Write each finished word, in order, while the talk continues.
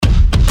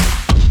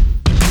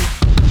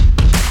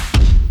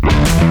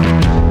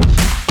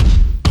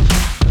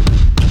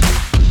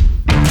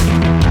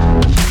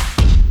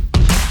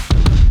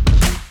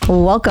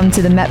welcome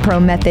to the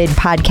MetPro Method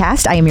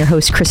podcast. I am your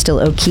host, Crystal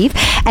O'Keefe,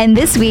 and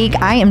this week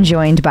I am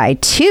joined by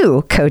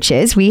two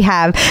coaches. We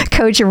have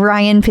Coach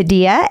Ryan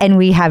Padilla, and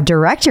we have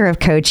Director of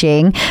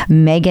Coaching,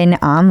 Megan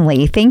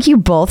Omley. Thank you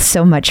both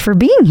so much for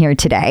being here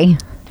today.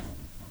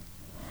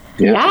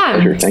 Yeah,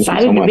 I'm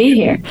excited to be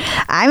here.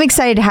 I'm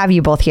excited to have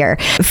you both here.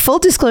 Full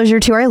disclosure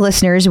to our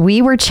listeners,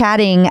 we were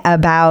chatting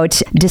about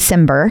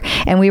December,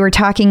 and we were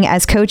talking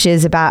as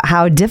coaches about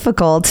how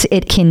difficult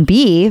it can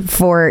be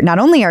for not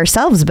only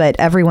ourselves, but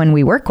everyone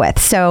we work with.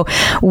 So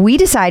we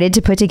decided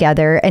to put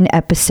together an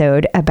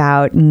episode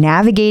about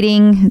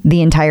navigating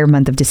the entire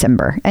month of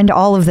December and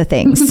all of the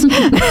things.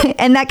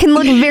 And that can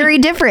look very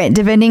different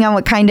depending on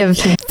what kind of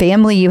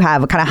family you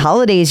have, what kind of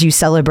holidays you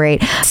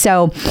celebrate.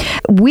 So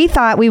we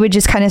thought we would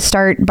just kind of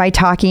start by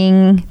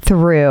talking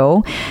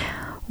through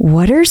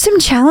what are some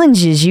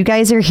challenges you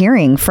guys are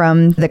hearing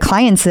from the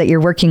clients that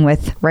you're working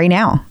with right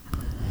now?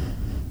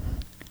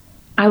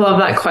 I love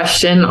that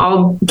question.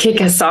 I'll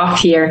kick us off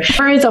here.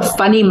 December is a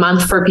funny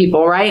month for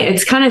people, right?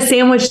 It's kind of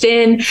sandwiched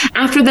in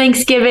after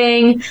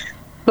Thanksgiving,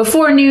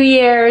 before New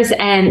Year's,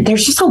 and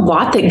there's just a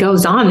lot that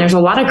goes on. There's a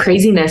lot of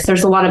craziness.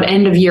 There's a lot of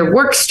end of year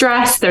work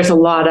stress. There's a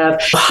lot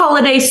of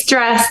holiday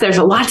stress. There's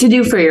a lot to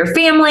do for your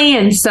family.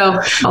 And so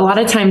a lot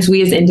of times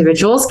we as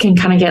individuals can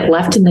kind of get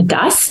left in the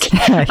dust,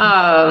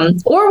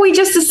 or we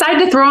just decide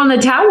to throw on the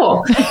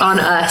towel on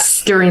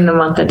us during the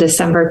month of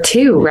December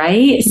too,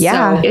 right?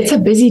 Yeah. So it's a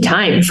busy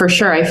time for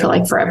sure. I feel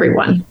like for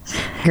everyone.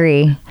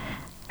 Agree.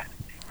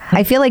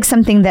 I feel like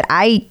something that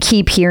I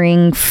keep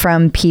hearing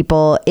from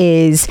people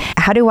is,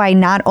 how do I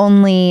not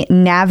only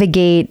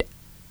navigate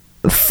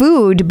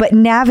food, but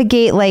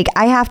navigate, like,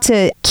 I have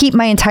to keep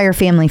my entire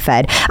family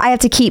fed. I have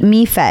to keep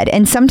me fed.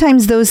 And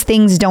sometimes those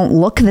things don't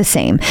look the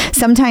same.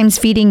 Sometimes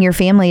feeding your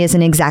family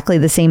isn't exactly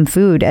the same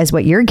food as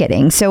what you're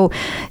getting. So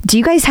do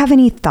you guys have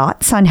any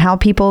thoughts on how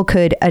people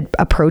could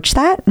approach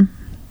that?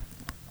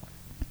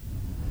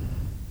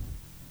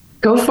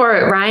 Go for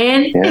it,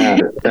 Ryan. Yeah,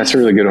 that's a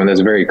really good one. That's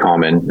very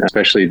common,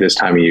 especially this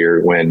time of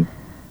year when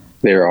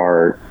there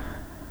are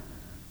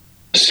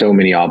so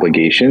many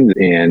obligations,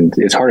 and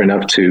it's hard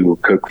enough to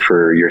cook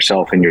for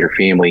yourself and your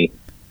family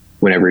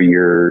whenever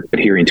you're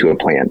adhering to a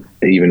plan,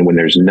 even when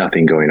there's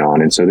nothing going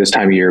on. And so this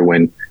time of year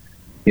when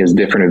there's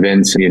different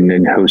events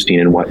and hosting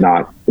and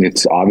whatnot,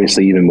 it's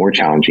obviously even more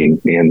challenging.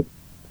 And,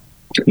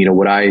 you know,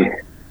 what I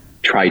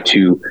try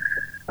to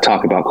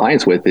talk about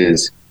clients with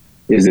is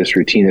this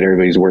routine that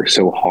everybody's worked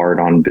so hard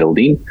on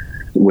building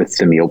with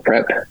the meal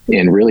prep,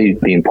 and really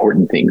the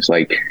important things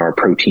like our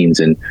proteins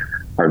and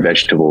our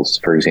vegetables,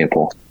 for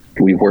example.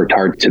 We've worked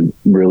hard to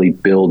really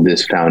build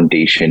this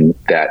foundation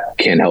that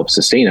can help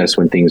sustain us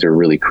when things are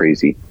really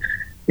crazy.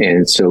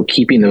 And so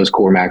keeping those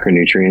core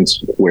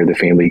macronutrients where the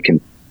family can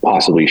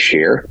possibly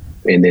share,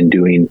 and then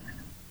doing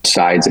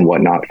sides and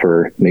whatnot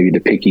for maybe the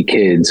picky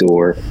kids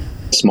or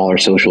smaller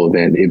social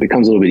event, it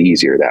becomes a little bit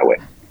easier that way.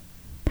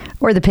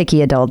 Or the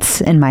picky adults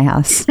in my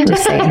house.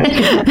 Just saying.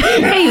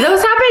 Hey,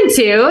 those happen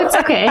too. It's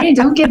okay.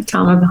 Don't give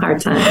Tom a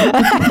hard time.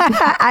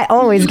 I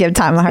always give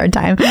Tom a hard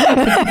time. I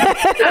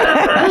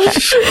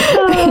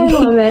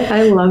love it.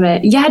 I love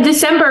it. Yeah,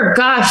 December,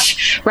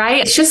 gosh,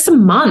 right? It's just a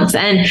month,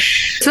 and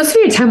it's supposed to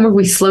be a time where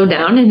we slow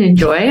down and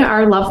enjoy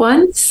our loved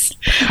ones.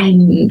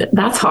 And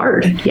that's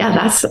hard.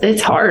 Yeah,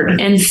 it's hard.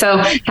 And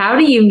so how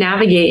do you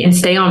navigate and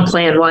stay on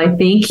plan? Well, I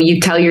think you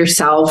tell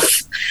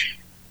yourself,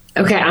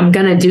 okay, I'm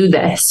going to do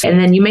this. And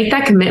then you make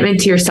that commitment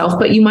to yourself,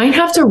 but you might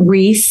have to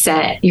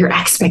reset your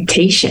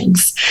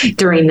expectations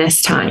during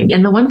this time.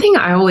 And the one thing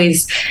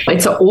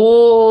it's an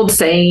old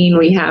saying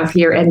we have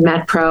here at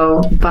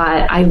MetPro,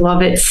 but I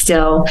love it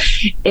still.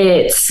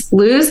 It's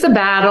lose the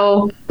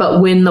battle,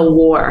 but win the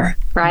war,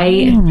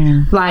 right?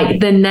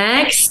 Like the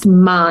next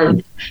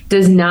month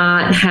does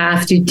not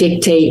have to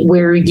dictate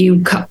where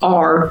you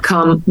are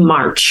come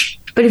March.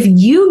 But if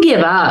you give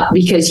up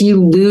because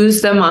you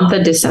lose the month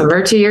of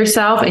December to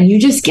yourself and you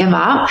just give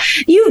up,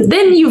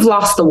 then you've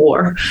lost the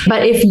war.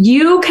 But if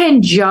you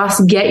can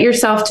just get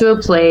yourself to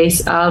a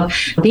place of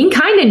being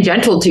kind and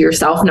gentle to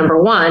yourself,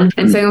 number one,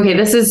 and saying, okay,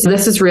 this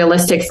is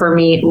realistic for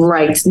me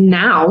right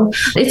now.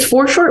 It's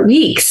 4 short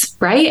weeks,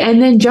 right?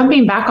 And then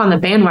jumping back on the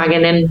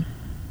bandwagon and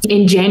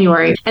in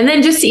January. And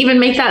then just to even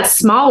make that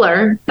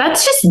smaller,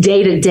 that's just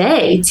day to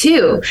day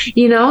too,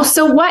 you know?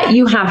 So what?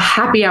 You have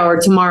happy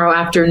hour tomorrow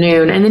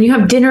afternoon, and then you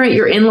have dinner at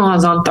your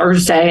in-laws on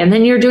Thursday, and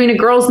then you're doing a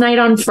girls' night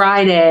on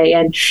Friday,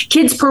 and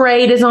kids'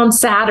 parade is on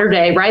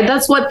Saturday, right?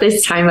 That's what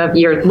this time of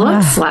year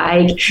looks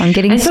like. I'm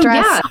getting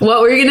stressed. Yeah,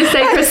 what were you going to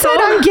say, Crystal?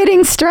 I'm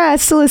getting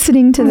stressed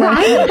listening to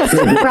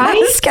that.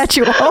 Right?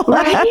 Schedule.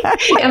 Right?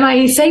 Am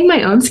I saying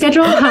my own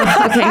schedule?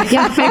 Okay,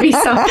 yeah, maybe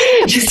so.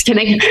 Just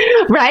kidding.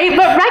 Right?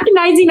 But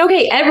recognizing,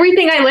 okay,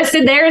 everything I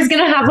listed there is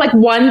going to have like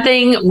one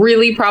thing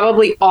really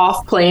probably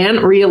off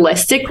plan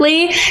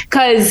realistically,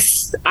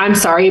 because I'm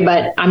sorry,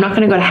 but I'm not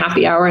going to go to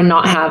happy hour and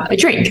not have a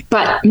drink.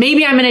 But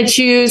maybe I'm going to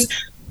choose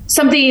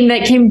something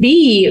that can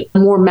be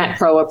more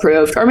MetPro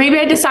approved. Or maybe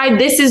I decide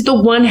this is the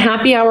one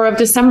happy hour of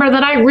December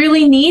that I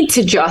really need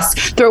to just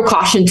throw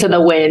caution to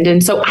the wind.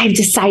 And so I've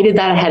decided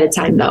that ahead of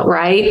time though,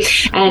 right?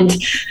 And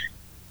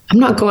I'm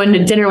not going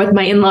to dinner with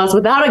my in-laws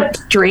without a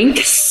drink.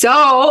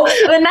 So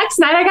the next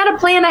night I got to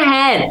plan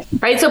ahead,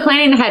 right? So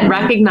planning ahead,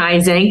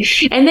 recognizing,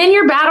 and then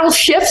your battle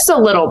shifts a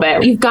little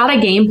bit. You've got a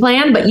game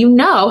plan, but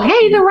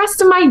hey, the rest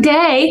of my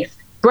day,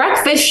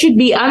 breakfast should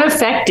be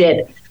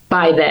unaffected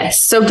by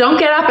this. So don't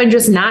get up and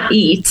just not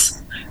eat,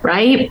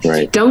 right?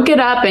 Don't get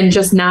up and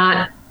just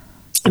not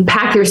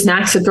pack your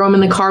snacks to throw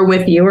them in the car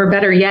with you, or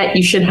better yet,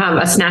 you should have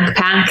a snack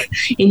pack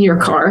in your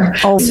car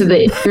so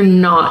that you're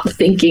not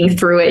thinking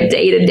through it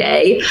day to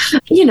day,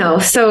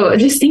 so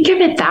just think of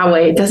it that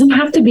way. It doesn't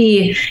have to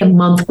be a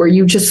month where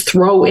you just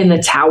throw in the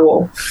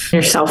towel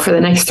yourself for the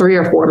next 3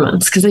 or 4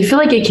 months, because I feel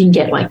like it can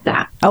get like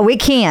that. Oh,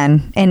 it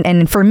can.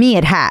 And for me,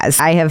 it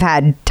has. I have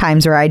had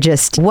times where I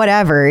just,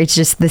 whatever, it's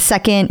just the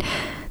second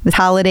the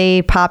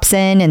holiday pops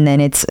in, and then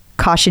it's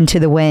caution to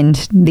the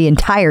wind the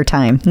entire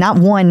time. Not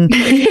one,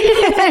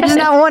 there's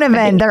not one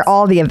event. They're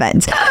all the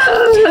events.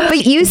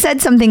 But you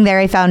said something there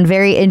I found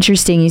very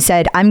interesting. You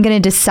said, I'm going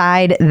to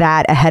decide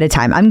that ahead of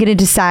time. I'm going to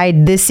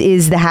decide this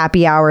is the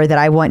happy hour that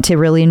I want to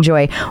really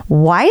enjoy.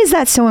 Why is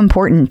that so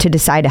important to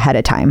decide ahead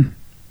of time?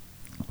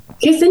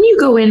 Because then you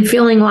go in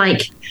feeling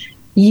like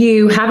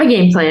you have a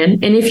game plan.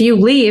 And if you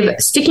leave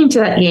sticking to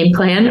that game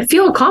plan,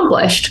 feel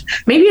accomplished.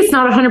 Maybe it's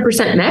not 100%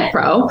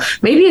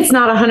 MetPro. Maybe it's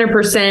not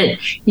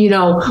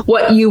 100%,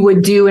 what you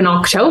would do in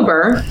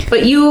October,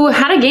 but you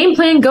had a game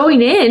plan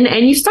going in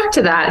and you stuck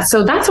to that.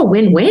 So that's a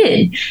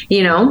win-win,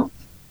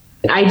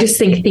 I just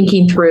think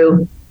thinking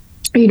through,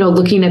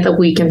 looking at the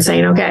week and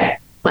saying, okay,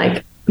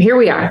 like, here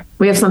we are.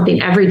 We have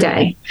something every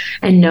day,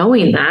 and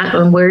knowing that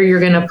and where you're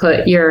going to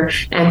put your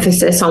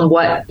emphasis on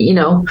what,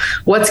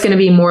 what's going to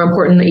be more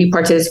important that you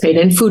participate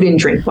in food and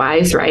drink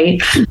wise. Right.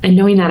 And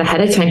knowing that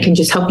ahead of time can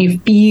just help you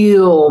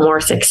feel more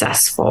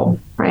successful.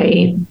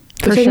 Right.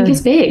 Which I think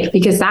is big,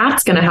 because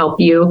that's going to help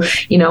you,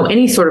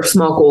 any sort of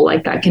small goal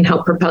like that can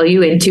help propel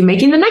you into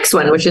making the next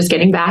one, which is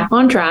getting back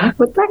on track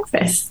with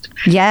breakfast.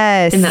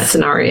 Yes. In that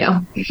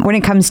scenario. When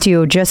it comes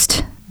to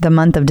just the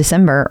month of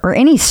December or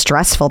any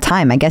stressful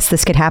time, I guess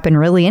this could happen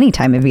really any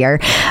time of year.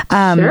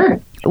 Sure.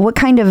 What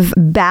kind of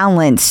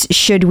balance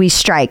should we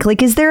strike?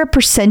 Like, is there a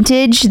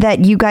percentage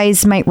that you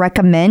guys might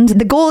recommend?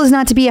 The goal is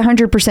not to be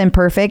 100%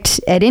 perfect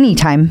at any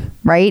time,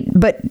 right?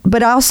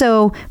 But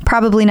also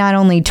probably not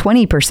only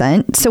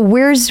 20%. So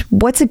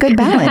what's a good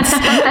balance?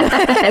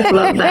 I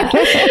love that.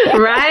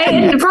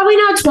 Right? Probably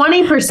not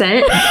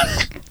 20%.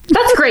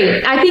 That's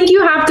great. I think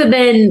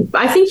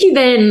you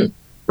then,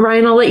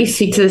 Ryan, I'll let you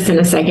speak to this in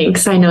a second,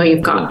 because I know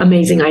you've got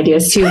amazing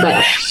ideas too.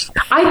 But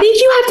I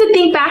think you have to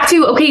think back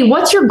to, okay,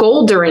 what's your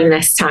goal during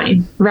this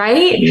time,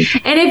 right?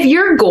 And if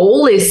your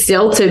goal is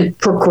still to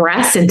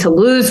progress and to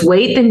lose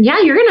weight, then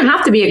yeah, you're going to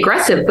have to be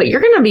aggressive, but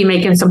you're going to be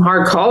making some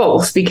hard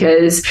calls,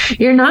 because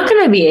you're not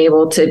going to be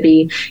able to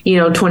be,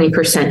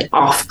 20%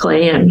 off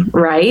plan,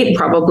 right?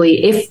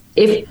 Probably if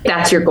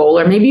that's your goal,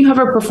 or maybe you have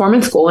a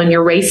performance goal and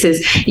your race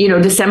is,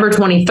 December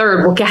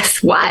 23rd. Well,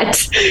 guess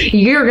what?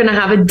 You're going to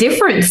have a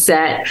different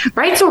set,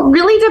 right? So it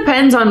really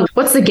depends on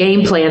what's the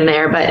game plan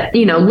there. But,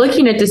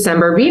 looking at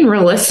December, being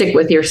realistic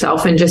with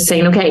yourself and just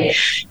saying, okay,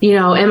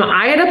 am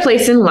I at a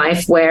place in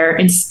life where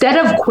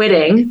instead of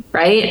quitting,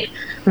 right?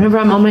 Whenever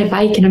I'm on my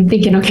bike and I'm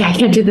thinking, okay, I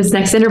can't do this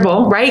next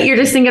interval, right? You're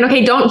just thinking,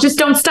 okay, don't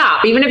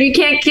stop. Even if you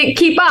can't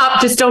keep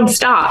up, just don't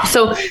stop.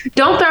 So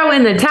don't throw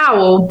in the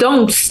towel,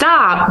 don't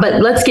stop,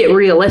 but let's get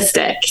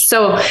realistic.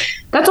 So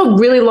that's a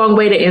really long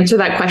way to answer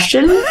that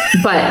question,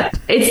 but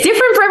it's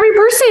different for every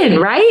person,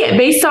 right?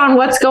 Based on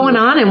what's going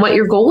on and what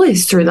your goal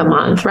is through the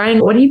month. Ryan,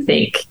 what do you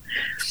think?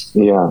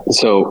 Yeah.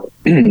 So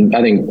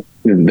I think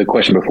the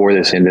question before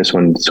this and this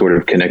one sort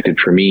of connected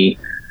for me.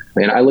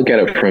 And I look at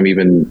it from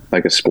even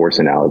like a sports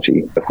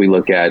analogy. If we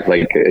look at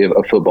like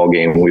a football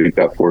game, we've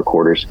got 4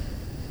 quarters.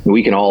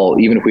 We can all,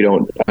 even if we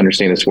don't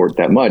understand the sport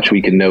that much,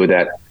 we can know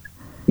that,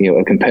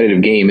 a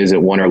competitive game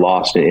isn't won or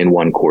lost in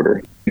 1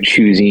 quarter.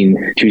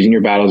 Choosing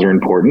your battles are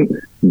important,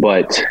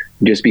 but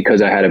just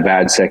because I had a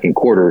bad second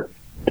quarter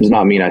does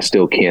not mean I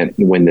still can't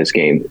win this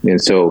game.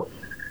 And so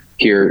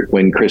here,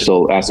 when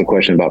Crystal asked the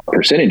question about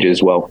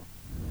percentages, well,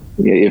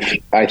 if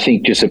I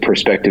think just a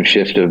perspective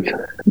shift of,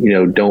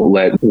 don't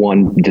let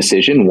one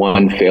decision,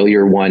 one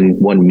failure,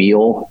 one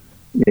meal,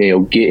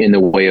 get in the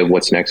way of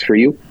what's next for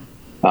you.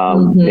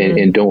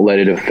 And don't let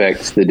it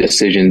affect the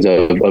decisions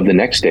of the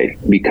next day.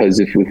 Because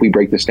if we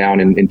break this down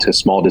into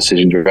small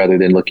decisions, rather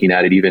than looking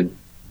at it even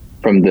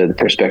from the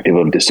perspective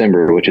of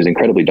December, which is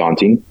incredibly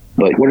daunting,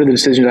 but what are the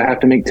decisions I have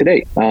to make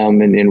today?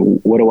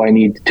 And what do I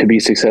need to be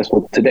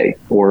successful today?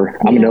 Or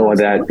I'm going to know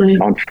that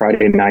on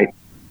Friday night,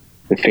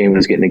 the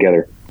family's getting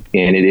together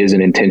and it is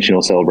an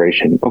intentional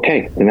celebration.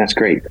 Okay, and that's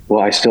great.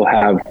 Well, I still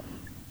have,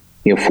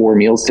 4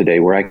 meals today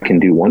where I can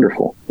do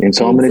wonderful. And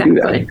so I'm going to do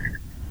that.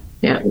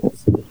 Yeah,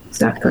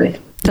 exactly.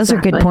 Those are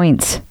good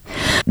points.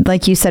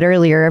 like you said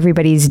earlier,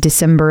 everybody's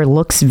December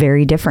looks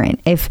very different.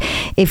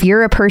 If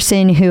you're a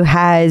person who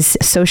has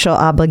social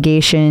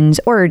obligations,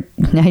 or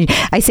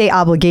I say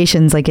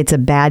obligations like it's a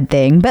bad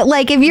thing, but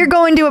like if you're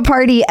going to a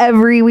party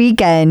every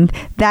weekend,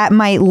 that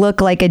might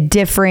look like a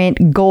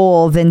different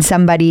goal than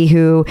somebody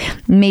who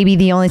maybe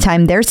the only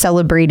time they're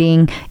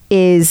celebrating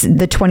is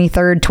the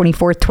 23rd,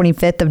 24th,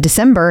 25th of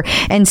December.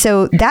 And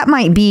so that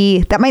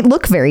might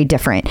look very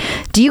different.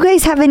 Do you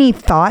guys have any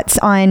thoughts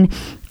on,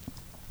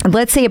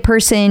 let's say a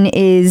person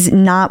is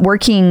not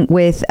working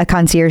with a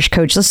concierge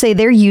coach. Let's say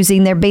they're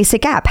using their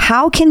basic app.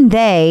 How can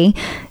they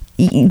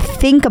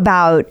think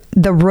about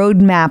the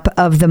roadmap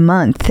of the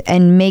month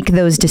and make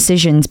those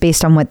decisions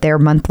based on what their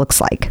month looks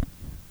like?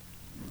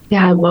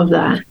 Yeah, I love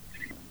that.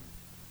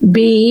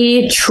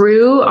 Be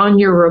true on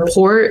your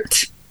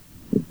report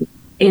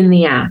in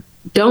the app.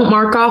 Don't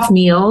mark off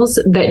meals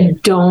that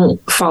don't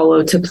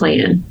follow to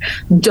plan.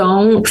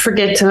 Don't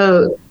forget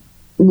to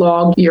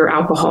log your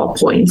alcohol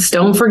points.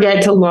 Don't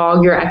forget to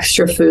log your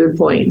extra food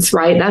points,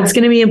 right? That's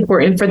going to be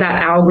important for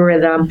that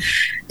algorithm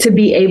to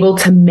be able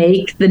to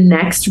make the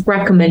next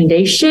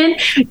recommendation,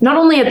 not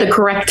only at the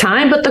correct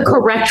time, but the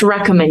correct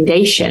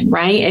recommendation,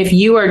 right? If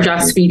you are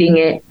just feeding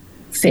it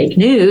fake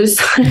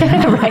news,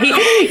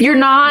 right? You're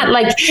not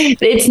like,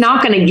 it's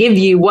not going to give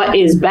you what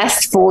is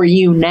best for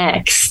you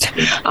next.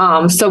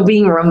 So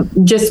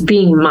just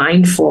being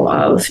mindful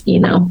of,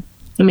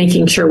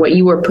 making sure what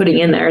you were putting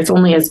in there is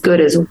only as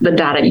good as the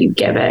data you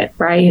give it,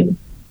 right?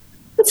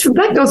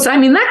 That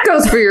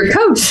goes for your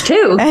coach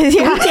too. Yeah.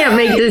 You can't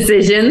make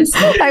decisions.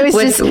 I was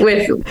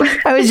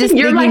just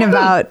thinking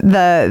about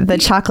the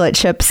chocolate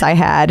chips I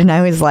had, and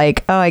I was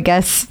like, oh, I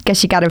guess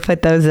you got to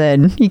put those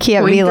in. You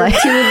can't be like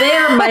to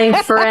there,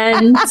 my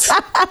friends.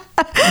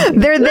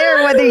 They're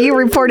there whether you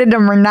reported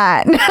them or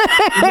not.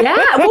 Yeah,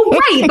 well,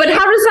 right. But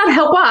how does that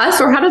help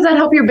us, or how does that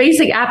help your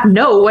basic app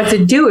know what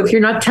to do if you're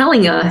not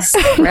telling us,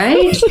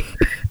 right?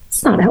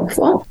 It's not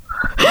helpful.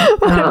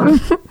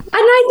 And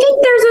I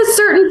think there's a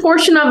certain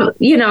portion of,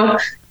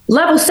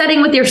 level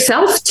setting with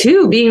yourself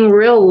too, being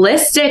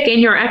realistic in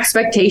your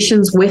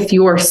expectations with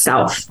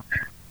yourself.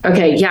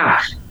 Okay,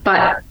 yeah,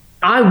 but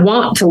I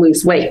want to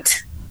lose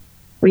weight.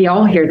 We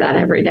all hear that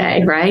every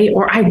day, right?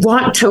 Or I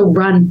want to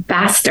run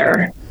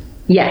faster.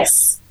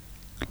 Yes.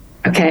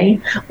 Okay.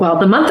 Well,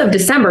 the month of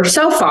December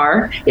so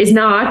far is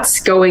not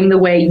going the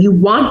way you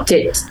want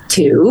it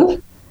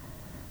to.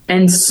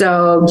 And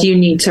so you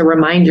need to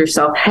remind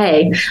yourself,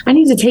 hey, I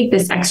need to take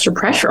this extra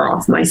pressure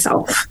off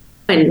myself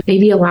and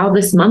maybe allow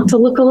this month to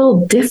look a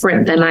little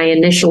different than I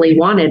initially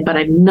wanted, but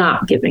I'm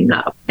not giving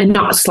up and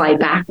not slide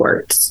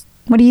backwards.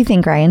 What do you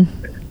think, Ryan?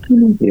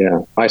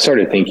 Yeah, I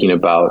started thinking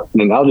about,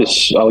 and I'll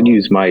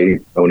use my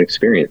own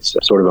experience,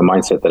 sort of a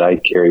mindset that I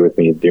carry with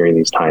me during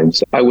these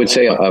times. I would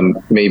say I'm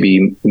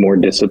maybe more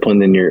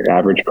disciplined than your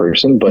average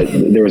person, but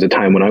there was a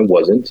time when I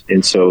wasn't.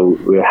 And so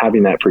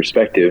having that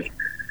perspective,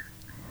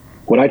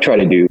 what I try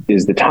to do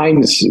is the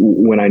times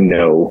when I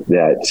know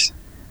that,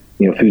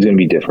 food's going to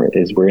be different,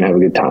 is we're going to have a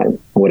good time,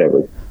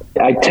 whatever.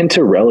 I tend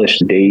to relish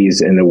days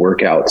and the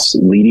workouts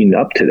leading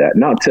up to that,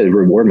 not to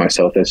reward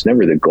myself. That's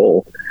never the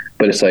goal,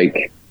 but it's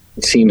like,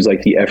 it seems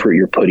like the effort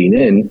you're putting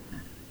in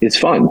is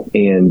fun,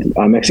 and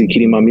I'm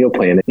executing my meal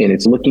plan, and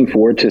it's looking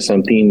forward to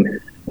something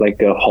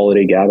like a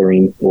holiday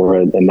gathering or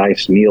a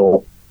nice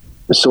meal.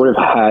 It sort of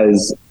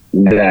has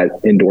that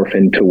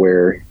endorphin to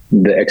where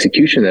the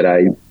execution that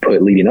I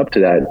put leading up to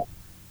that,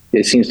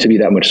 it seems to be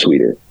that much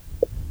sweeter.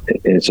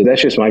 And so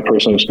that's just my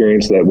personal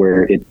experience, that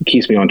where it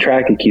keeps me on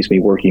track, it keeps me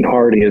working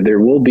hard. There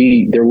will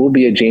be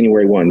a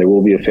January 1, there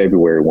will be a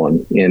February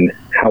 1, and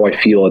how I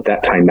feel at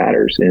that time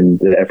matters. And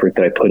the effort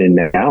that I put in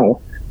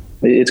now,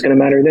 it's going to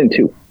matter then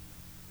too.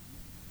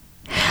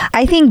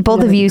 I think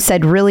both of you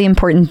said really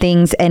important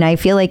things, and I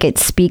feel like it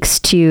speaks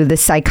to the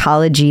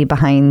psychology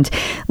behind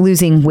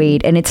losing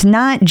weight. And it's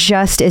not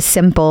just as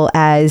simple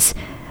as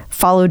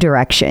follow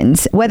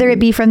directions, whether it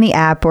be from the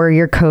app or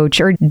your coach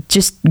or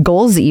just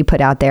goals that you put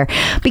out there,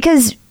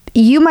 because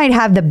you might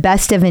have the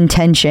best of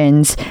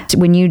intentions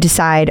when you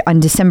decide on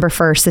December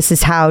 1st, this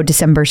is how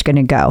December's going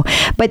to go.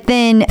 But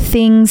then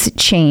things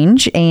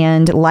change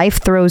and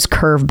life throws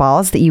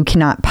curveballs that you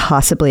cannot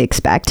possibly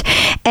expect.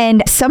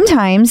 And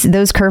sometimes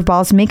those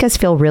curveballs make us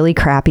feel really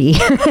crappy.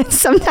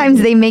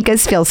 Sometimes they make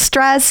us feel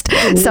stressed.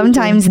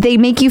 Sometimes they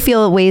make you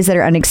feel ways that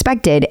are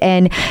unexpected.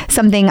 And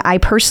something I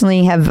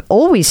personally have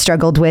always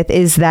struggled with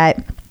is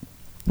that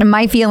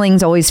my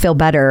feelings always feel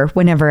better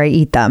whenever I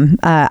eat them.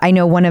 I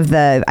know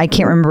I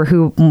can't remember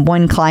who,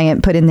 one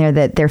client put in there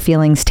that their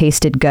feelings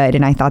tasted good.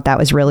 And I thought that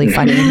was really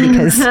funny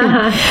because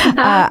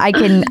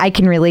I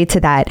can relate to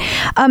that.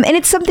 And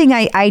it's something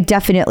I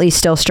definitely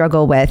still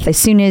struggle with. As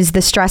soon as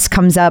the stress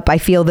comes up, I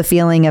feel the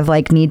feeling of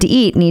like, need to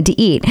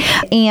eat.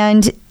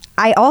 And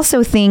I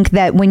also think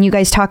that when you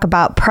guys talk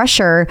about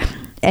pressure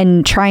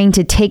and trying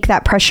to take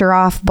that pressure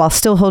off while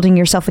still holding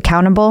yourself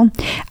accountable,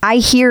 I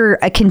hear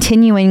a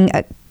continuing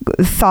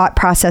thought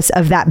process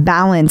of that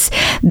balance,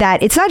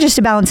 that it's not just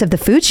a balance of the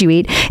foods you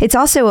eat, it's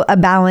also a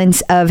balance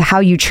of how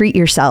you treat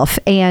yourself.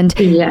 And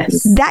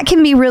yes, that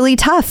can be really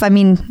tough. I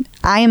mean,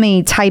 I am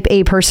a type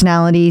A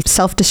personality,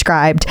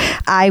 self-described.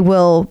 I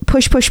will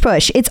push.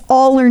 It's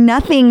all or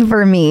nothing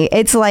for me.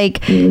 It's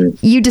like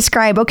you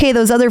describe, okay,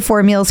 those other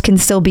 4 meals can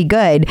still be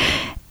good.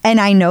 And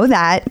I know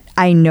that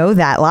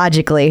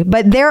logically,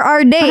 but there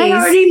are days. I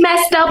already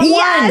messed up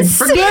once.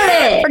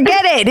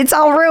 Forget it. It's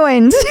all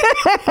ruined.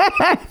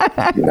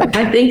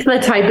 I think the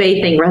type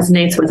A thing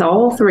resonates with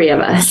all 3 of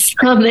us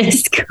on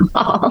this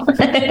call.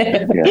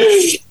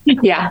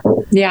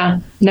 Yeah.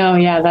 No,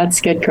 yeah,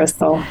 that's good,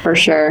 Crystal, for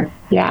sure.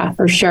 Yeah,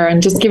 for sure.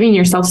 And just giving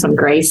yourself some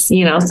grace.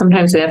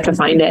 Sometimes we have to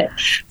find it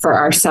for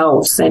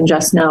ourselves and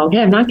just know,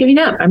 okay, I'm not giving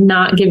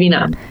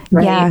up.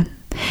 Right? Yeah.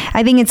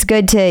 I think it's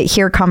good to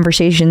hear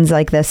conversations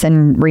like this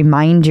and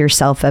remind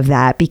yourself of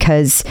that,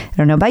 because I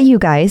don't know about you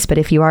guys, but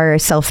if you are a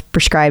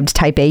self-prescribed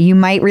type A, you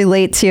might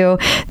relate to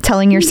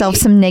telling yourself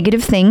some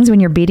negative things when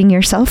you're beating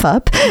yourself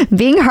up,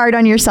 being hard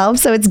on yourself.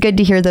 So it's good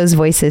to hear those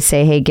voices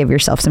say, hey, give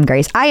yourself some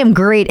grace. I am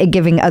great at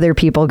giving other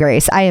people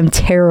grace. I am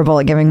terrible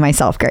at giving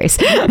myself grace.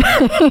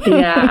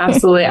 Yeah,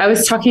 absolutely. I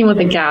was talking with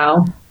a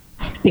gal,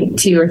 I think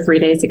 2 or 3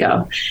 days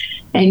ago.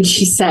 And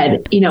she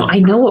said, I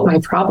know what my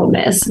problem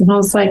is. And I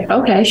was like,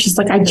 okay. She's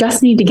like, I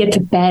just need to get to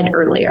bed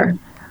earlier.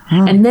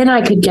 And then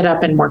I could get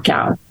up and work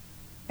out.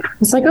 I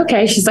was like,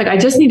 okay. She's like, I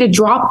just need to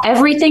drop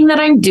everything that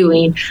I'm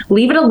doing,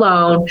 leave it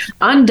alone,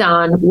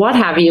 undone, what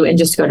have you, and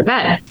just go to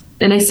bed.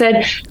 And I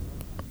said,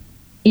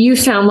 you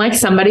sound like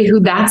somebody who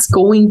that's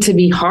going to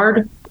be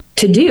hard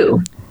to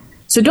do.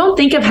 So don't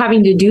think of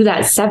having to do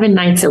that 7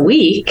 nights a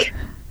week.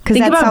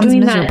 Think about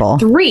doing miserable.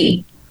 That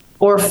 3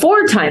 or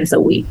 4 times a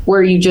week,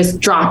 where you just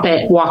drop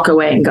it, walk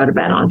away, and go to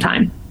bed on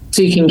time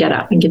so you can get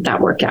up and get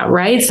that workout,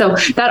 right? So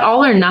that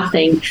all or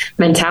nothing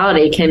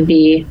mentality can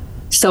be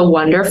so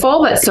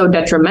wonderful, but so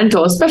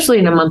detrimental, especially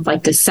in a month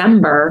like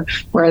December,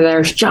 where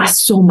there's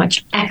just so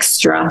much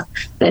extra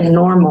than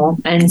normal.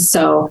 And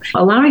so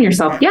allowing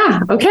yourself,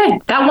 okay,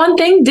 that one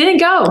thing didn't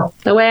go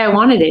the way I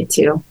wanted it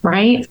to,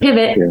 right?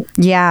 Pivot.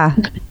 Yeah.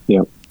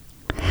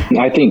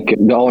 I think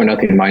the all or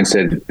nothing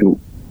mindset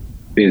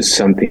is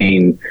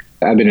something.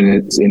 I've been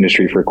in this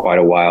industry for quite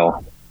a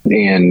while,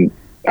 and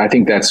I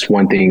think that's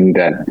one thing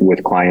that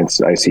with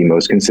clients I see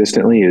most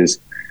consistently is,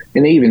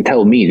 and they even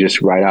tell me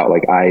just right out,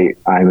 like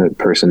I'm a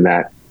person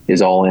that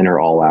is all in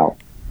or all out.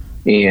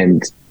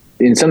 And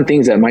in some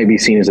things that might be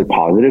seen as a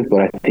positive,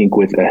 but I think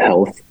with a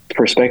health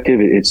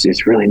perspective,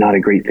 it's really not a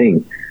great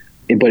thing.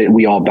 But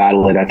we all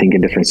battle it, I think,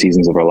 in different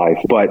seasons of our life.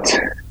 But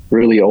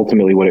really,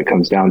 ultimately, what it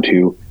comes down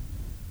to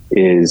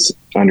is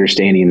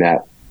understanding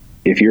that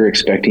if you're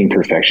expecting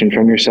perfection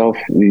from yourself,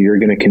 you're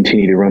going to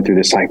continue to run through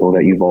the cycle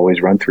that you've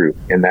always run through.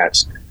 And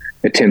that's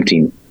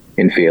attempting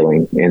and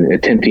failing and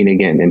attempting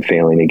again and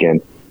failing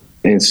again.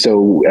 And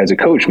so as a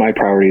coach, my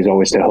priority is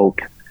always to help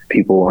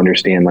people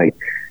understand, like,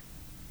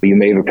 you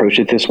may have approached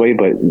it this way,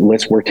 but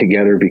let's work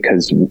together,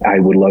 because I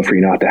would love for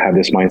you not to have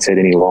this mindset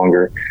any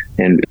longer.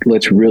 And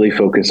let's really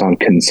focus on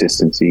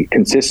consistency.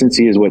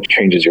 Consistency is what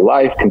changes your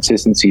life.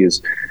 Consistency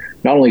is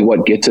not only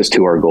what gets us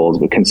to our goals,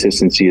 but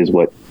consistency is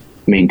what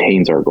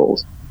maintains our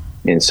goals.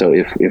 And so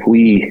if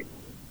we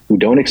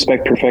don't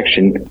expect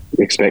perfection,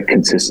 expect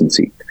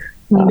consistency.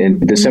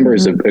 And December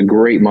is a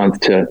great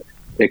month to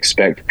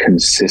expect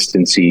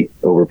consistency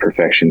over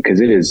perfection,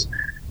 because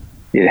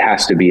it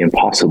has to be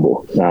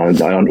impossible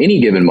on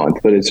any given month,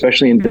 but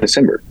especially in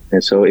December.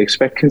 And so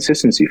expect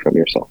consistency from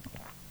yourself.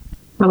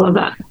 I love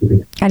that.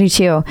 I do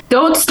too.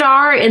 Don't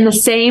star in the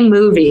same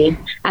movie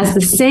as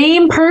the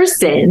same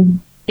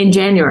person in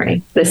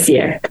January this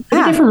year. It's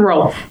a different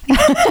role.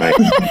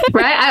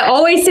 Right? I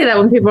always say that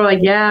when people are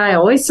like, I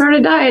always start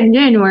a diet in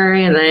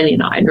January, and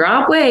then, I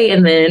drop weight.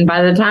 And then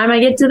by the time I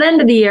get to the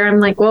end of the year, I'm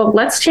like, well,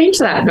 let's change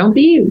that.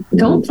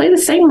 Don't play the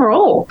same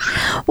role.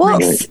 Well,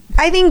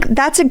 I think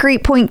that's a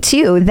great point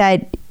too,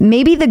 that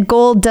maybe the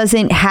goal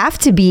doesn't have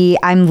to be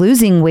I'm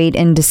losing weight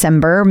in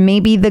December.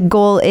 Maybe the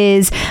goal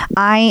is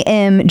I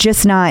am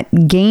just not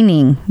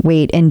gaining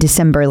weight in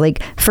December.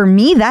 Like, for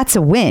me, that's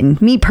a win.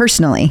 Me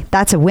personally,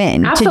 that's a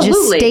win. Absolutely. To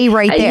just stay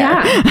right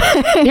there.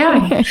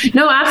 Yeah.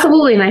 No,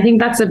 absolutely. And I think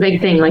that's a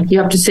big thing. Like,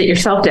 you have to sit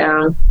yourself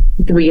down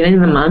at the beginning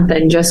of the month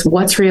and just,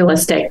 what's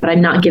realistic, but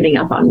I'm not giving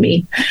up on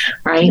me.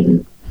 Right.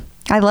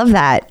 I love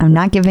that. I'm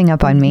not giving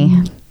up on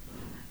me.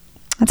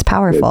 That's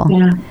powerful.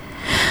 Yeah.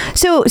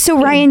 So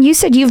Ryan, you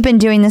said you've been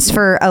doing this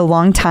for a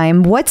long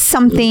time. What's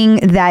something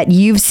that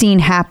you've seen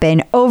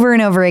happen over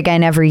and over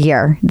again every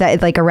year,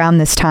 that like around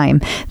this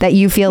time, that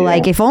you feel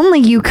like if only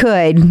you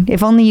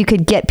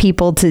could get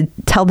people to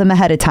tell them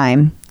ahead of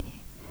time?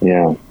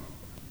 Yeah.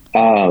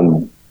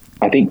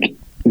 I think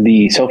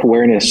the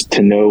self-awareness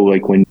to know,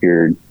 like, when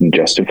you're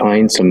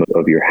justifying some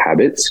of your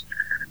habits,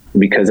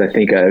 because I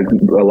think a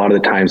lot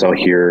of the times I'll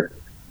hear,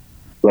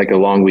 like, a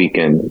long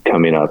weekend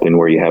coming up and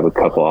where you have a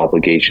couple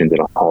obligations at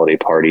a holiday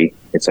party.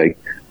 It's like,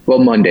 well,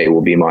 Monday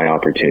will be my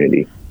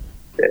opportunity.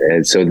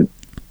 And so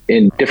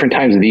in different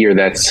times of the year,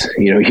 that's,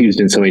 used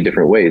in so many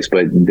different ways,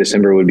 but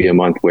December would be a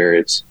month where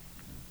it's,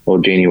 well,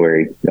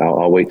 January,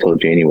 I'll wait till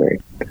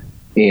January.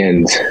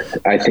 And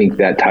I think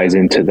that ties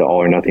into the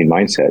all or nothing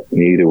mindset.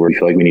 Either we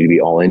feel like we need to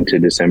be all into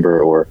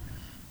December or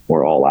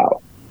all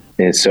out.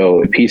 And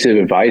so a piece of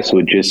advice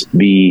would just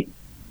be,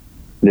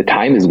 the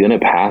time is going to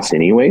pass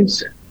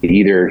anyways.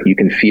 Either you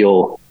can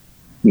feel,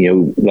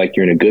 like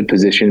you're in a good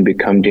position to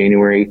come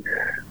January,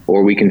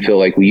 or we can feel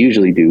like we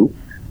usually do.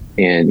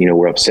 And,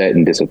 we're upset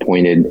and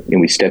disappointed, and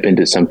we step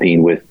into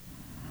something with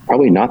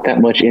probably not that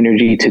much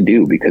energy to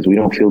do because we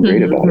don't feel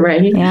great about it.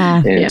 Right.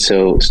 Yeah. And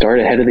so start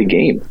ahead of the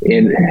game.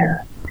 And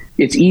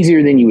it's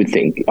easier than you would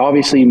think.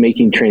 Obviously,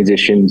 making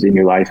transitions in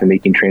your life and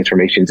making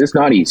transformations is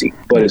not easy.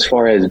 But as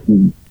far as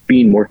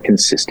being more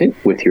consistent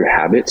with your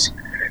habits,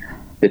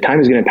 the time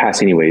is going to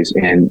pass anyways.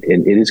 And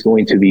it is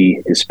going to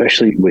be,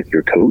 especially with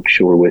your coach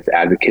or with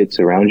advocates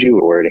around you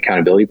or an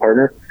accountability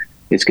partner,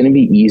 it's going to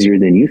be easier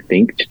than you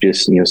think to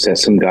just, set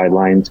some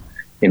guidelines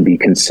and be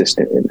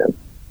consistent in them.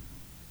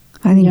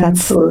 I think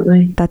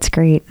that's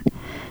great.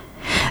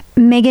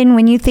 Megan,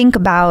 when you think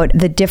about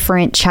the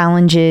different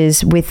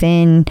challenges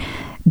within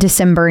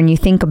December and you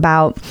think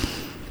about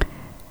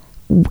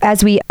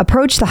as we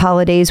approach the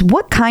holidays,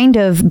 what kind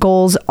of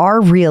goals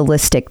are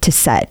realistic to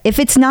set? If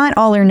it's not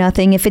all or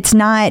nothing, if it's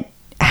not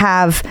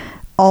have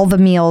all the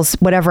meals,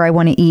 whatever I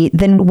want to eat,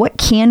 then what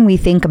can we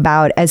think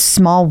about as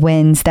small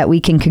wins that we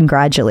can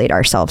congratulate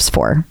ourselves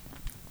for?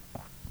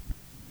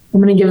 I'm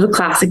going to give the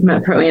classic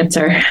MetPro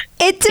answer.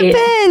 It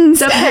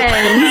depends. It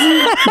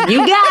depends. You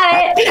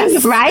got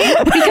it.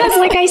 Right? Because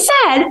like I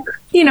said,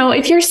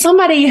 if you're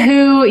somebody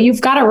who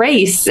you've got a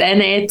race and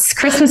it's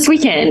Christmas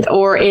weekend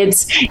or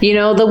it's,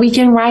 the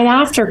weekend right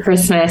after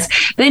Christmas,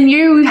 then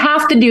you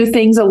have to do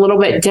things a little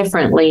bit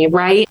differently,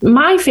 right?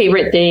 My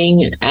favorite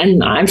thing,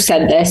 and I've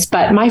said this,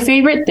 but my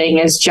favorite thing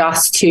is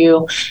just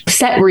to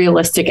set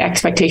realistic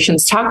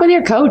expectations. Talk with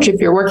your coach. If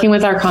you're working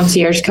with our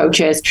concierge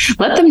coaches,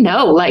 let them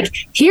know, like,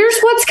 here's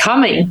what's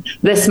coming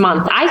this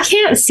month. I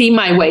can't see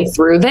my way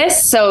through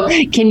this. So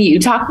can you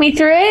talk me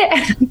through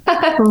it?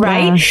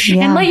 Right?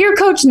 Yeah. And let your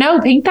coach know,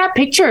 paint that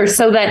picture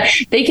so that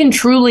they can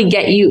truly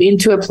get you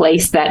into a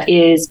place that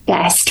is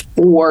best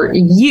for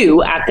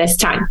you at this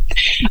time.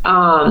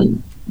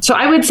 So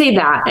I would say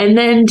that, and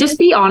then just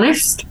be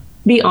honest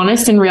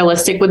and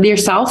realistic with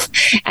yourself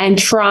and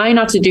try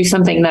not to do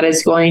something that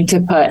is going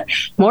to put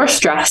more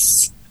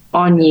stress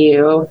on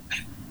you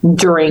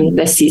during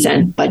this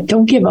season, but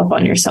don't give up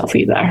on yourself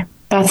either.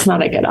 That's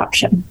not a good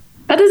option.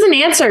 That doesn't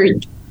answer,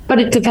 but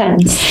it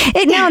depends.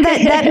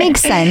 That makes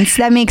sense.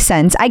 That makes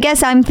sense. I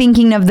guess I'm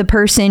thinking of the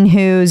person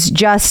who's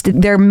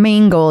their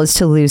main goal is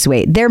to lose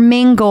weight. Their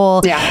main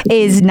goal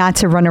is not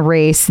to run a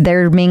race.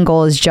 Their main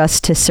goal is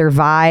just to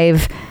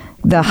survive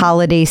the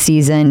holiday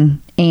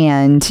season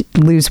and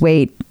lose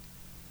weight.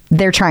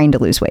 They're trying to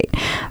lose weight.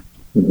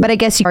 But I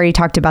guess you already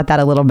talked about that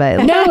a little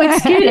bit. No,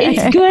 it's good.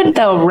 It's good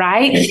though,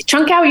 right?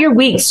 Chunk out your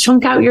weeks,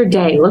 chunk out your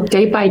day, look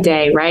day by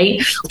day, right?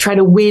 Try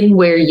to win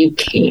where you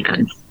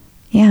can.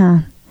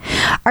 Yeah.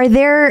 Are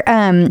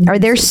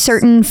there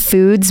certain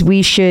foods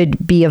we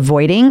should be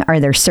avoiding? Are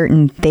there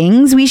certain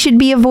things we should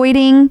be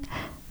avoiding?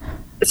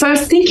 So I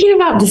was thinking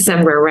about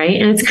December, right?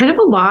 And it's kind of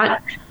a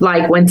lot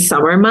like when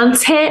summer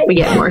months hit, we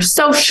get more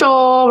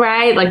social,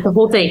 right? Like the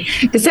whole thing.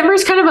 December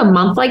is kind of a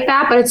month like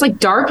that, but it's like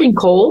dark and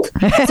cold.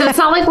 So it's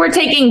not like we're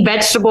taking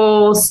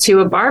vegetables to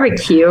a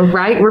barbecue,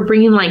 right? We're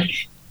bringing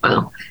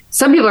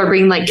some people are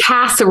bringing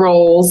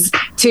casseroles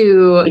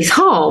to his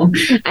home.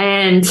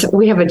 And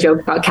we have a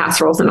joke about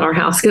casseroles in our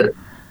house because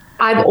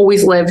I've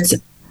always lived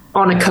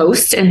on a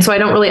coast. And so I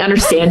don't really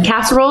understand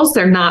casseroles.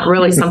 They're not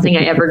really something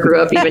I ever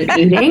grew up even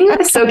eating.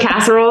 So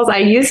casseroles, I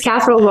use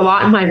casseroles a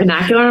lot in my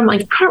vernacular. I'm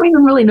like, I don't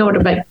even really know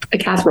what a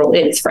casserole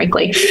is,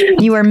 frankly.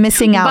 You are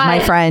missing out, my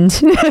friend.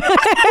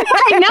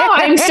 I know.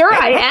 I'm sure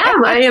I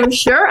am. I am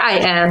sure I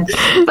am.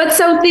 But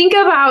so think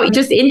about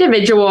just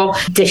individual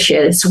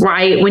dishes,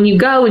 right? When you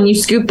go and you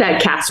scoop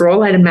that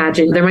casserole, I'd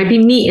imagine there might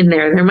be meat in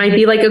there. There might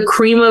be a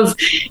cream of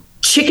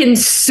chicken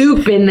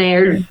soup in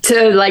there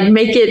to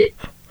make it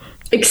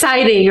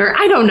exciting, or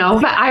I don't know,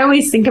 but I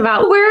always think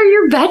about, where are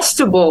your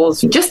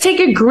vegetables? Just take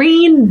a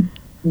green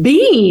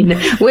bean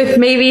with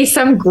maybe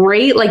some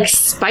great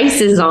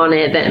spices on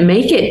it that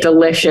make it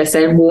delicious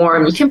and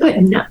warm. You can put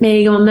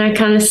nutmeg on that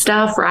kind of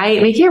stuff,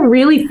 right? Make it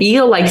really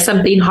feel like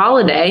something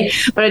holiday,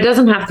 but it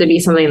doesn't have to be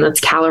something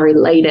that's calorie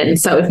laden.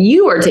 So if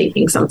you are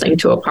taking something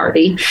to a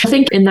party, I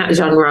think in that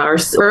genre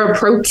or a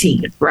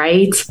protein,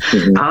 right?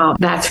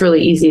 Mm-hmm. That's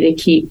really easy to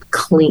keep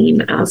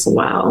clean as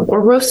well.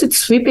 Or roasted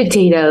sweet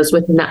potatoes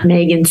with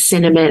nutmeg and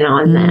cinnamon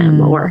on them,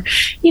 or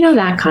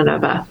that kind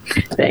of a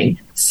thing.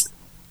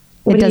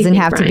 It doesn't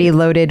have to be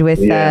loaded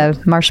with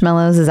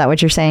marshmallows. Is that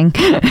what you're saying?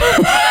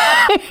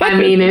 I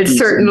mean, it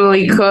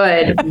certainly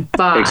could,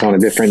 but takes on a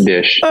different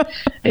dish.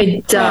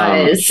 It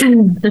does.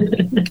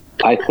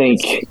 I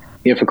think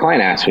if a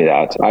client asks me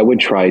that, I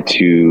would try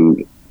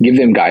to give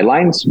them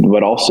guidelines,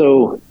 but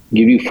also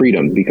give you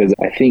freedom, because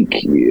I think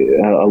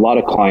a lot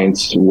of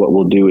clients, what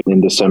we'll do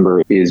in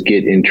December is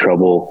get in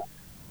trouble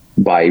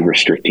by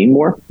restricting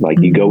more.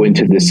 You go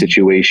into this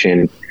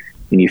situation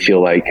and you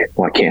feel like,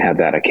 well, I can't have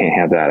that. I can't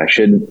have that. I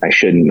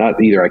shouldn't. Not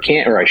either I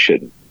can't or I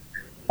shouldn't.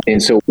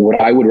 And so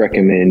what I would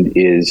recommend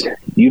is,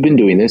 you've been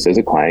doing this as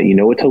a client, you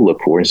know what to look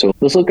for. And so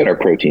let's look at our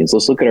proteins.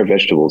 Let's look at our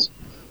vegetables.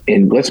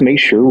 And let's make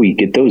sure we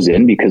get those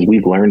in, because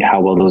we've learned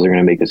how well those are going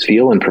to make us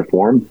feel and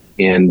perform,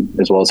 and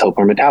as well as help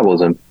our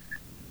metabolism.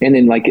 And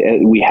then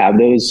we have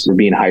those, we're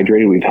being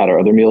hydrated, we've had our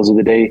other meals of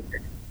the day.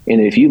 And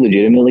if you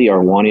legitimately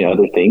are wanting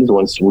other things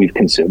once we've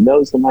consumed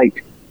those, then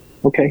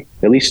okay,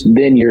 at least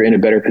then you're in a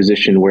better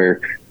position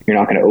where you're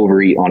not going to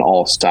overeat on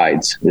all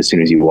sides as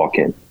soon as you walk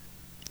in.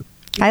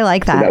 I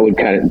like that. So that would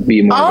kind of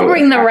be more. I'll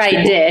bring the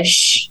right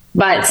dish,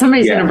 but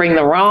somebody's going to bring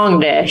the wrong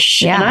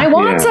dish. Yeah. And I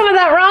want some of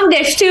that wrong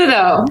dish too,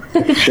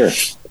 though. Sure.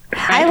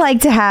 I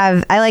like to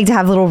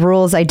have little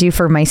rules I do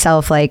for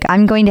myself. Like,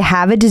 I'm going to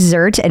have a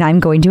dessert and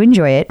I'm going to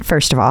enjoy it,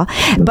 first of all,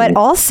 but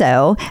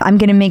also I'm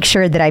going to make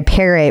sure that I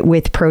pair it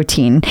with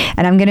protein,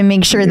 and I'm going to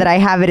make sure that I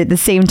have it at the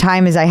same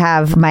time as I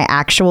have my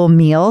actual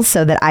meal,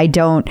 so that I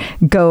don't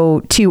go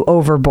too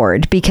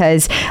overboard.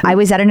 Because I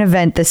was at an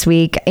event this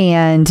week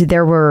and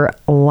there were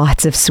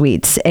lots of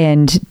sweets,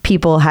 and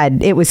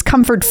it was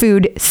comfort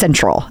food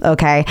central.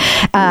 Okay.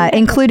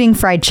 Including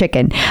fried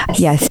chicken.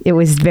 Yes, it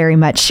was very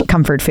much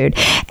comfort food.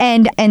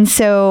 And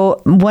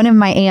so one of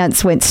my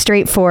aunts went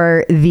straight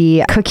for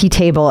the cookie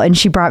table, and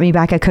she brought me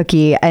back a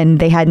cookie, and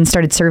they hadn't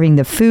started serving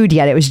the food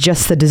yet. It was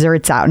just the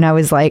desserts out. And I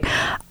was like,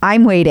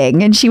 I'm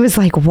waiting. And she was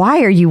like,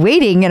 why are you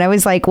waiting? And I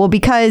was like, well,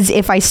 because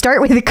if I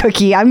start with a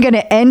cookie, I'm going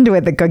to end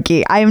with a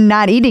cookie. I'm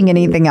not eating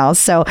anything else.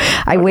 So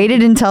I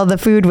waited until the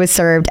food was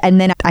served, and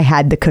then I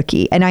had the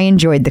cookie, and I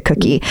enjoyed the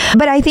cookie.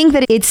 But I think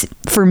that it's,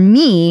 for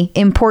me,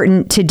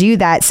 important to do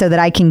that so that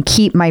I can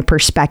keep my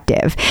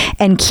perspective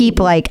and keep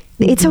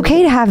it's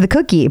okay to have the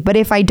cookie, but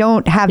if I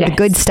don't have the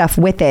good stuff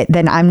with it,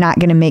 then I'm not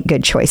going to make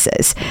good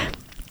choices.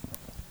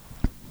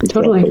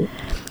 Totally.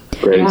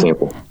 Great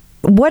example.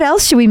 What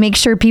else should we make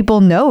sure people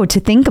know to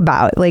think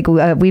about?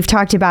 We've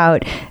talked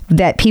about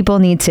that people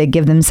need to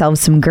give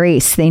themselves some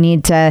grace. They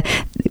need to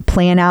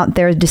plan out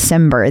their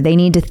December. They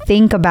need to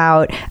think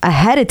about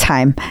ahead of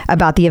time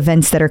about the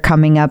events that are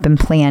coming up and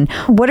plan.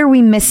 What are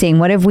we missing?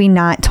 What have we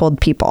not told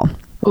people?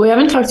 Well, we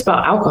haven't talked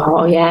about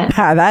alcohol yet.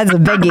 That's a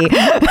biggie.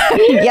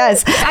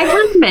 Yes. I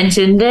kind of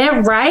mentioned it,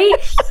 right?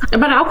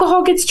 But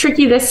alcohol gets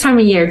tricky this time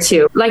of year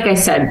too. Like I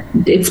said,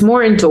 it's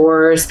more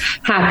indoors,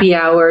 happy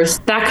hours,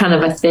 that kind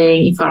of a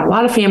thing. You've got a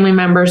lot of family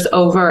members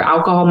over.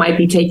 Alcohol might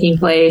be taking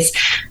place.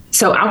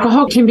 So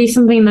alcohol can be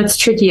something that's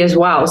tricky as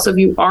well. So if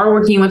you are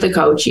working with a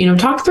coach,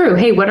 talk through,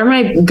 hey, what are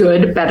my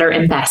good, better,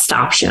 and best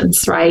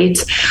options, right?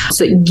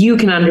 So you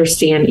can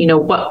understand,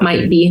 what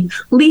might be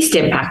least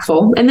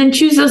impactful, and then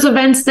choose those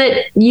events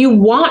that you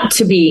want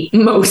to be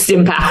most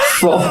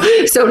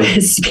impactful, so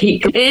to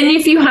speak. And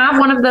if you have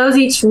one of those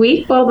each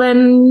week, well,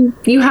 then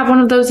you have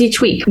one of those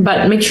each week.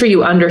 But make sure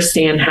you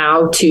understand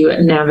how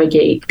to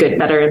navigate good,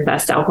 better, and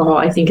best alcohol,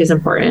 I think is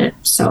important.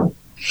 So,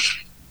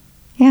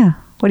 yeah.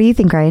 What do you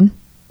think, Ryan?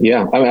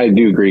 Yeah, I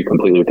do agree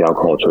completely with the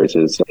alcohol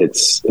choices.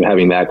 It's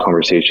having that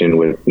conversation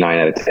with 9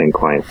 out of 10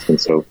 clients. And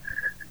so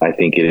I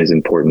think it is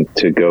important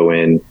to go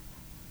in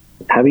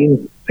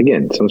having,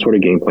 again, some sort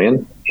of game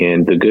plan.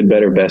 And the good,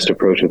 better, best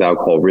approach with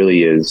alcohol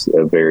really is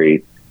a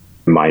very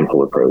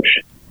mindful approach.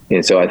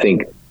 And so I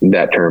think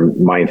that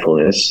term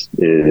mindfulness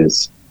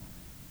is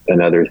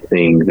another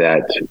thing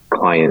that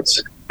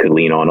clients could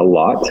lean on a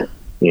lot.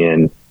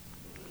 And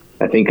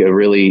I think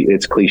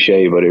it's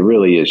cliche, but it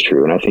really is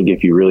true. And I think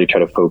if you really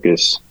try to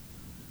focus,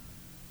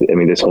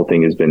 this whole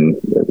thing has been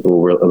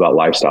about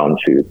lifestyle and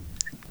food.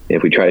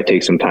 If we try to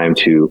take some time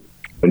to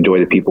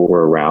enjoy the people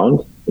we're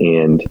around,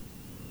 and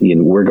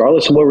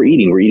regardless of what we're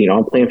eating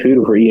on-plan food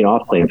or we're eating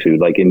off-plan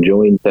food,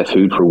 enjoying that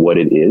food for what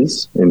it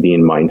is and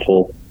being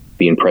mindful,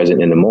 being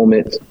present in the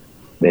moment,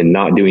 and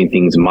not doing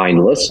things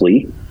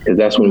mindlessly, because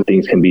that's when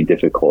things can be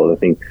difficult. I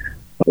think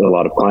a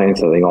lot of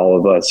clients, all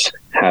of us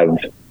have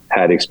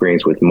had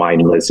experience with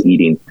mindless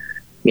eating,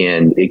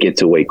 and it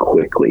gets away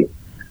quickly.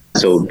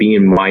 So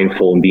being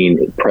mindful and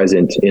being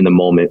present in the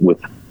moment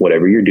with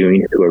whatever you're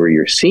doing, whoever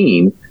you're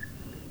seeing,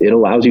 it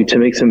allows you to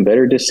make some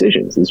better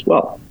decisions as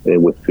well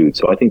with food.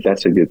 So I think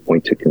that's a good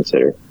point to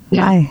consider.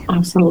 Yeah,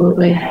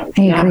 absolutely. I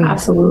agree.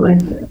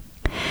 Absolutely.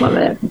 Love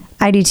it.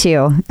 I do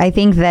too. I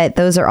think that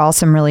those are all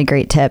some really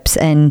great tips.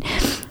 And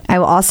I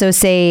will also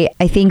say,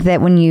 I think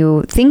that when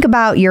you think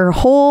about your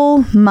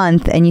whole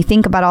month and you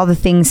think about all the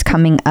things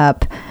coming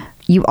up,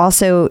 you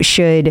also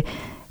should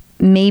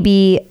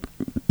maybe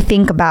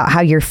think about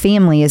how your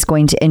family is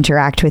going to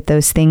interact with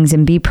those things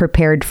and be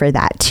prepared for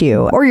that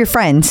too. Or your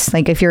friends,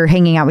 if you're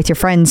hanging out with your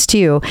friends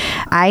too.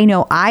 I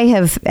know I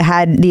have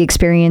had the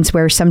experience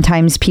where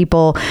sometimes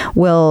people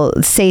will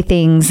say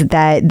things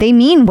that they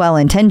mean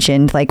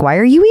well-intentioned, like, why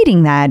are you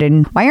eating that?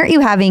 And why aren't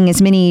you having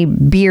as many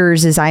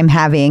beers as I'm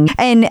having?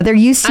 And they're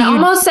used to... I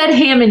almost said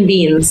ham and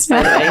beans,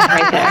 by the way,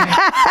 right there.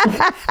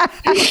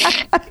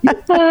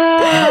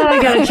 I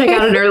got to check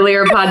out an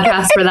earlier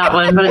podcast for that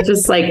one, but it's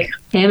just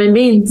ham and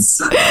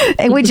beans,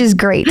 which is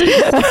great.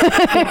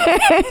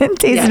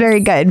 Tastes very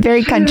good,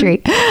 very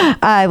country.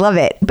 I love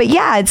it. But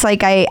yeah, it's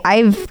like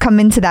I've come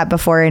into that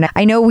before, and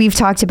I know we've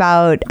talked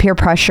about peer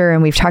pressure,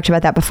 and we've talked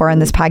about that before on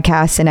this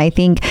podcast. And I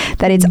think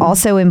that it's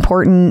also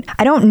important.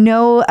 I don't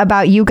know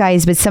about you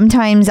guys, but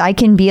sometimes I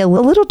can be a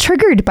little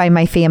triggered by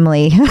my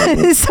family.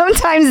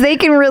 Sometimes they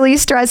can really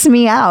stress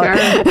me out.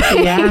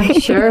 Sure. Yeah,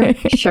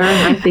 sure.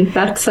 I think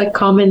that's a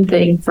common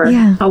thing for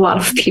a lot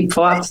of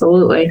people.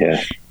 Absolutely.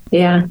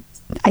 Yeah.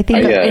 I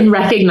think in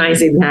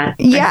recognizing that,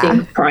 I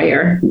think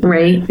prior,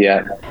 right?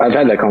 Yeah. I've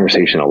had that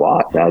conversation a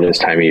lot now this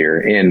time of year.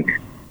 And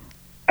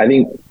I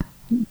think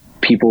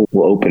people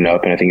will open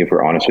up. And I think if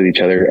we're honest with each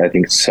other, I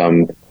think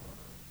some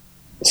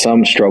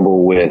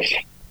struggle with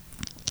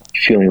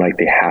feeling like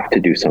they have to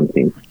do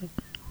something,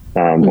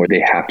 or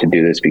they have to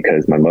do this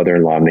because my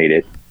mother-in-law made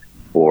it,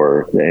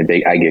 or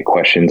I get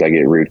questions, I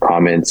get rude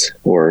comments,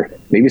 or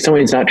maybe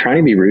someone's not trying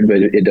to be rude, but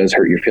it does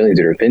hurt your feelings,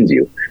 it offends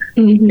you.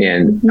 Mm-hmm.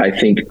 And I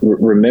think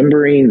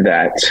remembering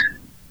that,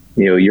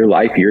 your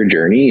life, your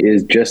journey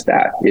is just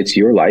that. It's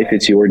your life,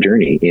 it's your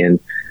journey. And,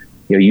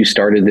 you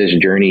started this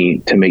journey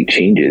to make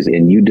changes,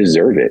 and you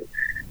deserve it.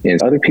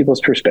 And other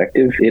people's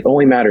perspective, it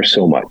only matters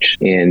so much.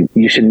 And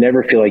you should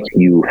never feel like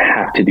you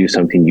have to do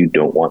something you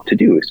don't want to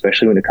do,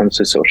 especially when it comes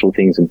to social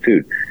things and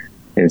food.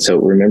 And so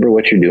remember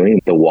what you're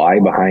doing, the why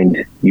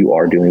behind you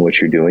are doing what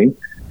you're doing.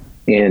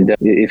 And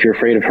if you're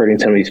afraid of hurting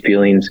somebody's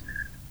feelings,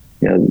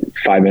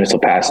 5 minutes will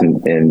pass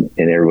and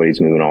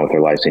everybody's moving on with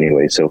their lives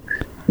anyway. So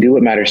do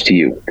what matters to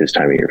you this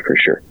time of year for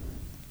sure.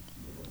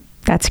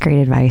 That's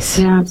great advice.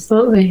 Yeah,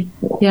 absolutely.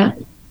 Yeah.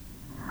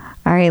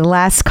 All right.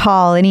 Last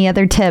call. Any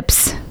other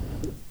tips?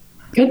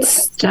 Good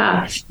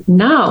stuff.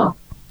 No.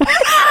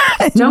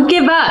 Don't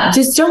give up.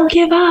 Just don't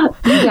give up.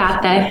 You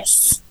got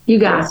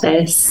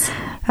this.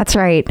 That's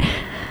right.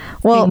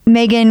 Well,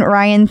 Megan,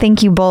 Ryan,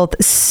 thank you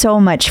both so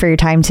much for your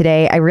time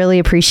today. I really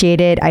appreciate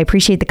it. I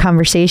appreciate the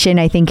conversation.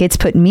 I think it's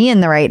put me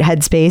in the right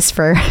headspace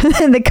for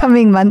the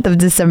coming month of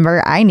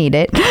December. I need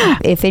it.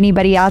 If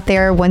anybody out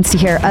there wants to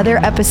hear other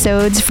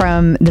episodes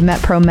from the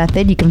MetPro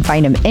Method, you can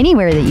find them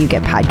anywhere that you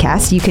get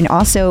podcasts. You can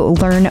also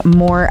learn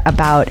more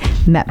about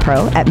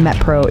MetPro at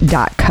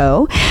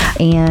metpro.co.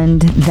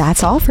 And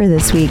that's all for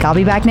this week. I'll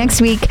be back next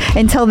week.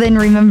 Until then,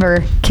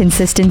 remember,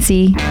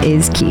 consistency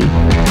is key.